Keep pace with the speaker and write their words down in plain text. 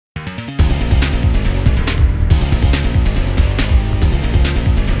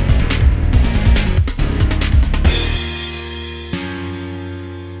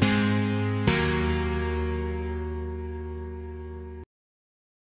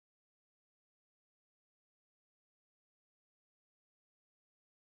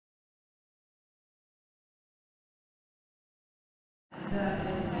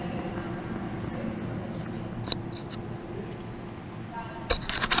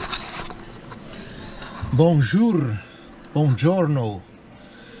Bonjour, buongiorno,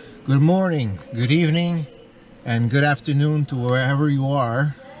 good morning, good evening, and good afternoon to wherever you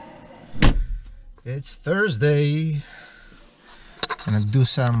are. It's Thursday. I'm gonna do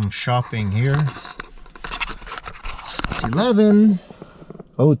some shopping here. It's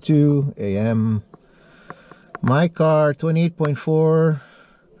 11:02 a.m. My car, 28.4,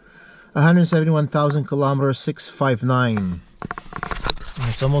 171,000 kilometers, 659.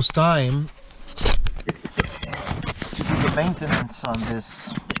 It's almost time to do the maintenance on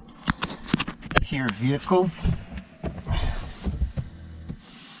this here vehicle.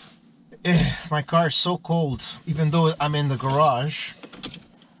 My car is so cold, even though I'm in the garage.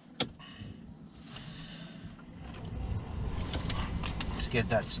 Let's get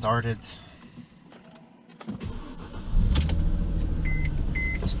that started.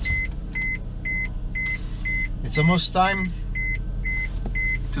 It's almost time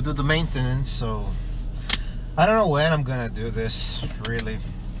to do the maintenance, so I don't know when I'm gonna do this, really.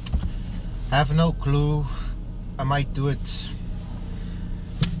 I have no clue. I might do it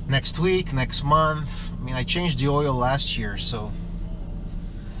next week, next month. I mean, I changed the oil last year, so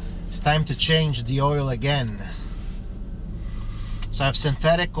it's time to change the oil again. So I have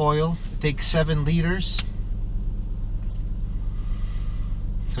synthetic oil. It takes 7 liters.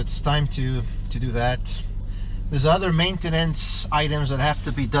 So it's time to do that. There's other maintenance items that have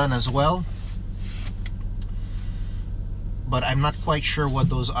to be done as well, but I'm not quite sure what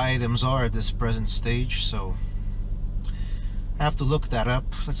those items are at this present stage, so I have to look that up.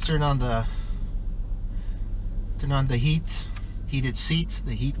 Let's turn on the heated seat,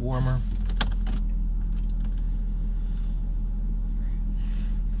 the heat warmer.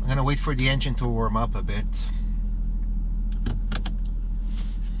 I'm gonna wait for the engine to warm up a bit.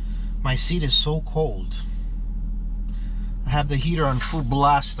 My seat is so cold. I have the heater on full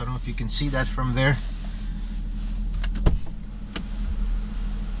blast. I don't know if you can see that from there.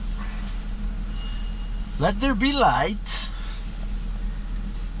 Let there be light.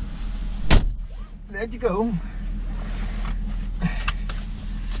 Let you go.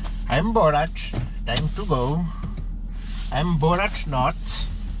 I'm Borat. Time to go. I'm Borat not.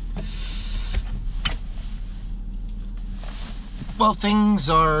 Well, things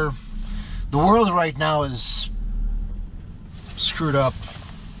are... The world right now is screwed up.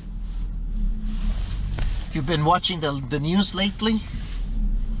 If you've been watching the news lately,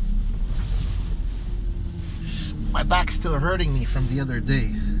 my back's still hurting me from the other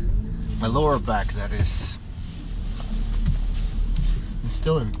day. My lower back, that is. I'm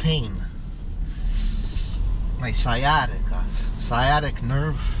still in pain. My sciatic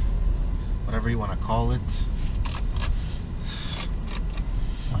nerve, whatever you want to call it.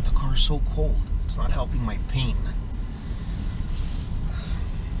 Oh, the car is so cold. It's not helping my pain.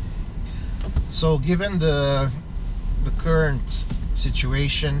 So given the current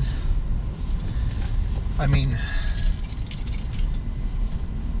situation, I mean,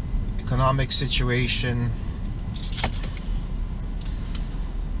 economic situation,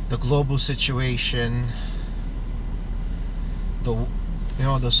 the global situation, the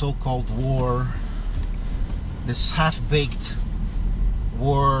so-called war, this half-baked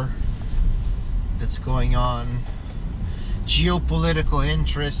war that's going on, geopolitical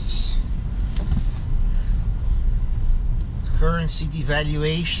interests, currency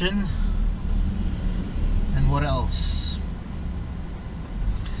devaluation, and what else?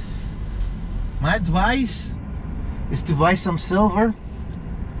 My advice is to buy some silver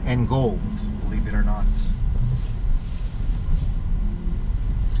and gold, believe it or not.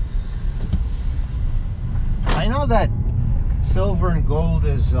 I know that silver and gold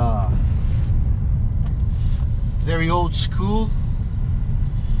is very old school,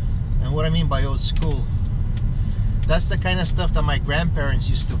 and what I mean by old school, that's the kind of stuff that my grandparents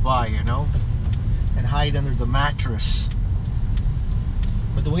used to buy, you know, and hide under the mattress.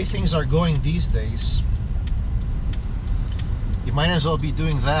 But the way things are going these days, you might as well be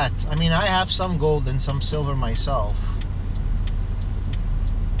doing that. I mean, I have some gold and some silver myself.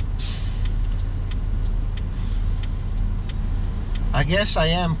 I guess I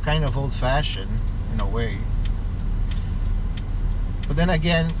am kind of old-fashioned in a way. But then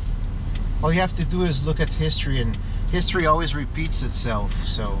again, all you have to do is look at history, and history always repeats itself.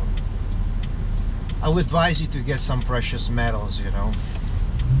 So I would advise you to get some precious metals, you know.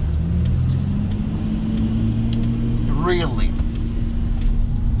 Really.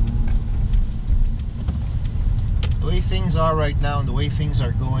 The way things are right now and the way things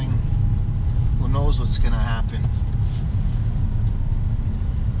are going, who knows what's gonna happen.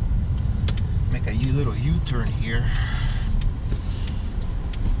 Make a little U-turn here.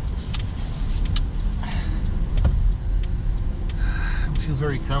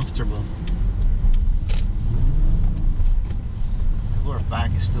 very comfortable. The lower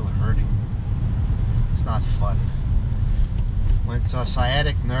back is still hurting. It's not fun. When it's a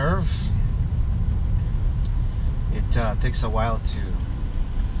sciatic nerve, it takes a while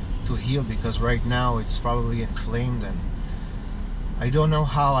to heal, because right now it's probably inflamed, and I don't know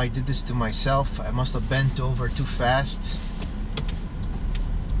how I did this to myself. I must have bent over too fast,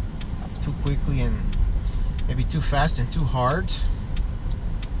 too quickly, and maybe too fast and too hard.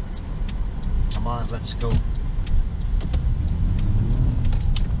 Come on, let's go.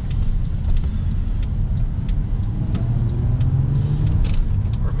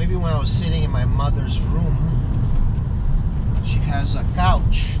 Or maybe when I was sitting in my mother's room, she has a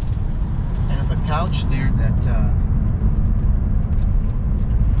couch, kind of a couch there that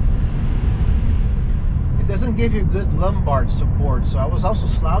it doesn't give you good lumbar support. So I was also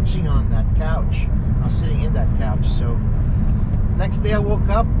slouching on that couch. I was sitting in that couch. So next day I woke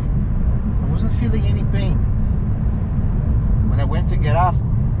up, I wasn't feeling any pain. When I went to get out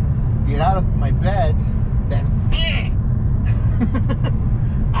of my bed, then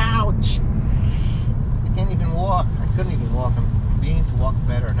ouch! I can't even walk. I couldn't even walk. I'm beginning to walk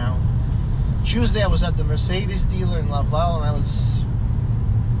better now. Tuesday I was at the Mercedes dealer in Laval, and I was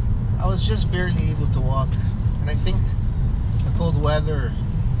just barely able to walk. And I think the cold weather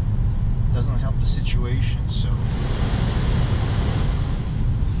doesn't help the situation, so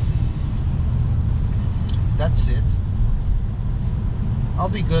that's it. I'll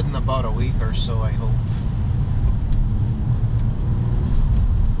be good in about a week or so, I hope.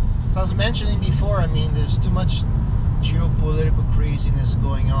 As I was mentioning before, I mean, there's too much geopolitical craziness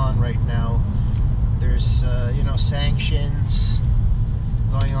going on right now. There's you know, sanctions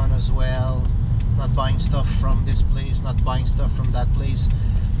going on as well. Not buying stuff from this place, not buying stuff from that place,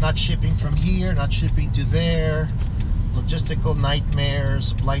 not shipping from here, not shipping to there, logistical nightmares,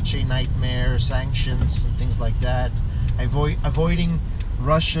 supply chain nightmares, sanctions and things like that. Avoiding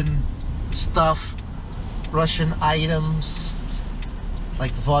Russian stuff, Russian items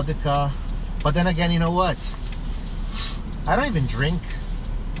like vodka. But then again, you know what? I don't even drink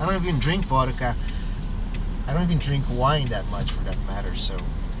vodka. I don't even drink wine that much, for that matter. So,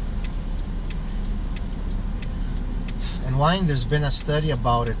 and wine, there's been a study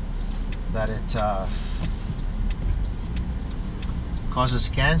about it, that it causes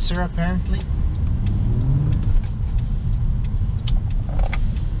cancer, apparently.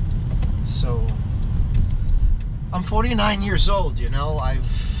 So I'm 49 years old, you know. I'm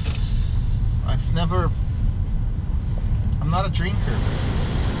not a drinker.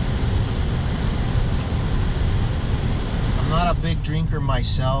 I'm not a big drinker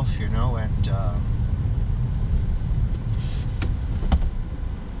myself, you know, and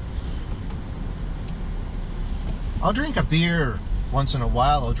I'll drink a beer once in a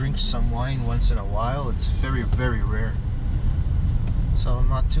while. I'll drink some wine once in a while. It's very, very rare. So I'm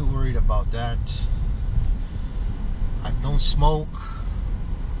not too worried about that. I don't smoke.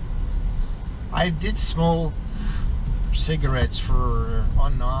 I did smoke cigarettes for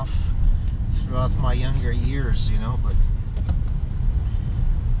on and off throughout my younger years, you know, but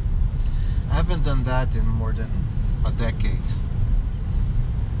I haven't done that in more than a decade.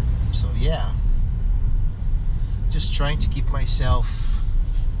 So yeah, just trying to keep myself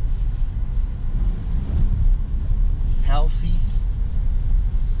healthy.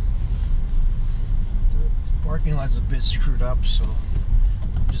 The parking lot's a bit screwed up, so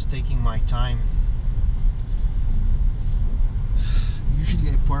I'm just taking my time. Usually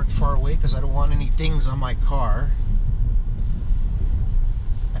I park far away because I don't want any things on my car.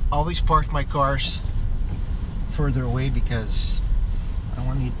 I've always parked my cars further away because I don't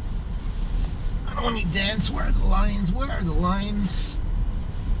want any dents. Where are the lines? Where are the lines?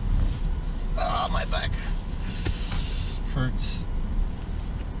 Ah, my back hurts.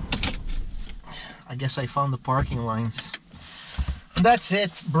 I guess I found the parking lines. That's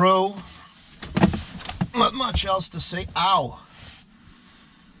it, bro. Not much else to say. Ow.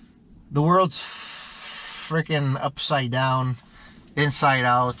 The world's freaking upside down, inside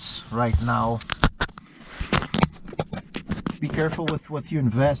out right now. Be careful with what you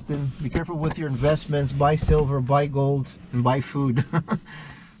invest in. Be careful with your investments. Buy silver, buy gold, and buy food.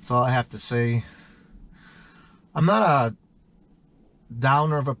 That's all I have to say. I'm not a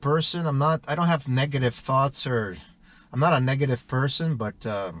downer of a person. I don't have negative thoughts, or I'm not a negative person, but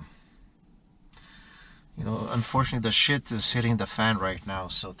you know, unfortunately the shit is hitting the fan right now,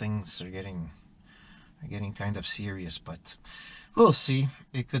 so things are getting kind of serious, but we'll see.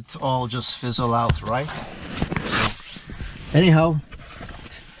 It could all just fizzle out, right? So, anyhow,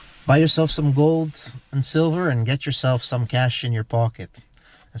 buy yourself some gold and silver and get yourself some cash in your pocket.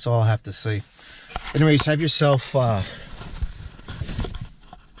 That's all I have to say. Anyways, have yourself a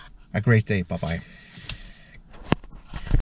great day. Bye-bye.